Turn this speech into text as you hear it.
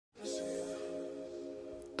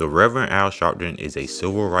The Reverend Al Sharpton is a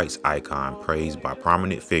civil rights icon praised by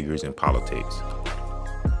prominent figures in politics.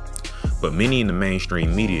 But many in the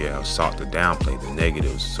mainstream media have sought to downplay the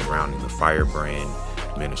negatives surrounding the firebrand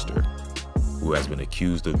minister, who has been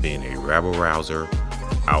accused of being a rabble-rouser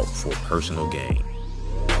out for personal gain.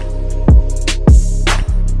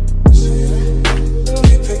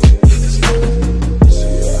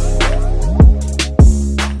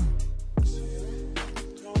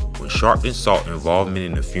 When Sharpton sought involvement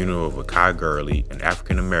in the funeral of LAKEY Gurley, an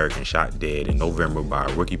African-American shot dead in November by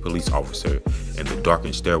a rookie police officer in the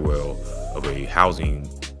darkened stairwell of a housing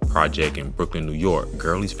project in Brooklyn, New York,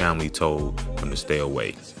 Gurley's family told him to stay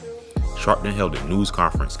away. Sharpton held a news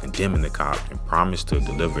conference condemning the cop and promised to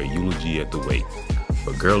deliver a eulogy at the wake.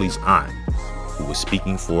 But Gurley's aunt, who was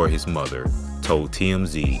speaking for his mother, told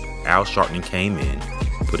TMZ Al Sharpton came in,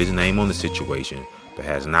 put his name on the situation, but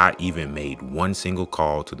has not even made one single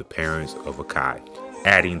call to the parents of LAKEY,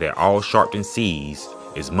 adding that all Sharpton sees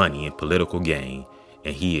is money and political gain,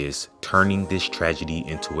 and he is turning this tragedy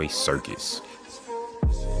into a circus.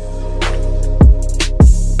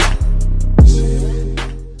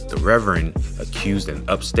 The Reverend accused an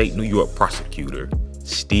upstate New York prosecutor,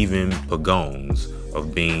 Stephen Pagones,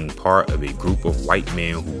 of being part of a group of white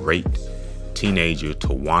men who raped teenager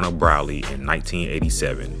Tawana Brawley in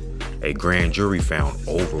 1987. A grand jury found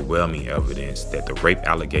overwhelming evidence that the rape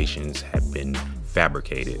allegations had been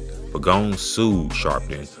fabricated. Pagones sued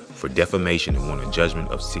Sharpton for defamation and won a judgment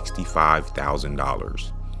of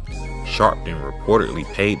 $65,000. Sharpton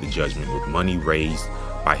reportedly paid the judgment with money raised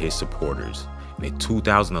by his supporters. In a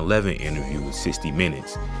 2011 interview with 60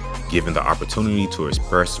 Minutes, given the opportunity to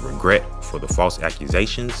express regret for the false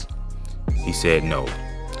accusations, he said no,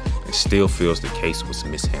 and still feels the case was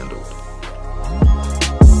mishandled.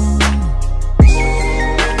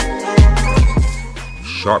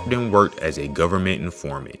 Sharpton worked as a government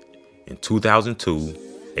informant. In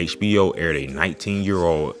 2002, HBO aired a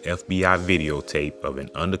 19-year-old FBI videotape of an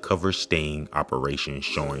undercover sting operation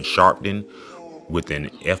showing Sharpton with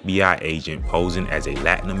an FBI agent posing as a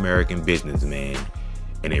Latin American businessman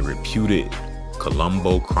and a reputed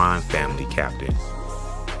Colombo crime family captain.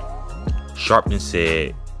 Sharpton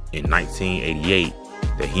said in 1988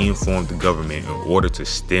 that he informed the government in order to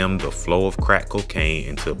stem the flow of crack cocaine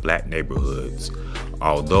into black neighborhoods,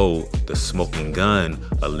 although the smoking gun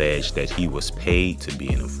alleged that he was paid to be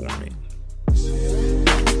an informant.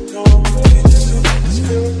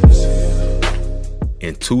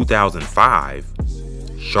 In 2005,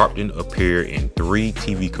 Sharpton appeared in 3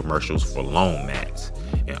 TV commercials for LoanMax,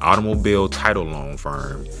 an automobile title loan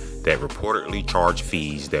firm that reportedly charged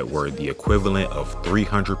fees that were the equivalent of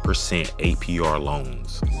 300% APR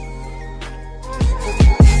loans.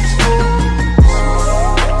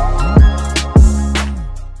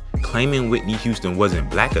 Claiming Whitney Houston wasn't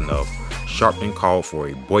black enough, Sharpton called for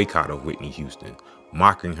a boycott of Whitney Houston,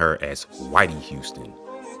 mocking her as Whitey Houston.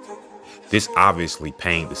 This obviously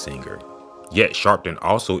pained the singer, yet Sharpton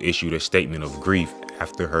also issued a statement of grief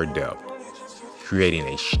after her death, creating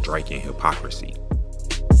a striking hypocrisy.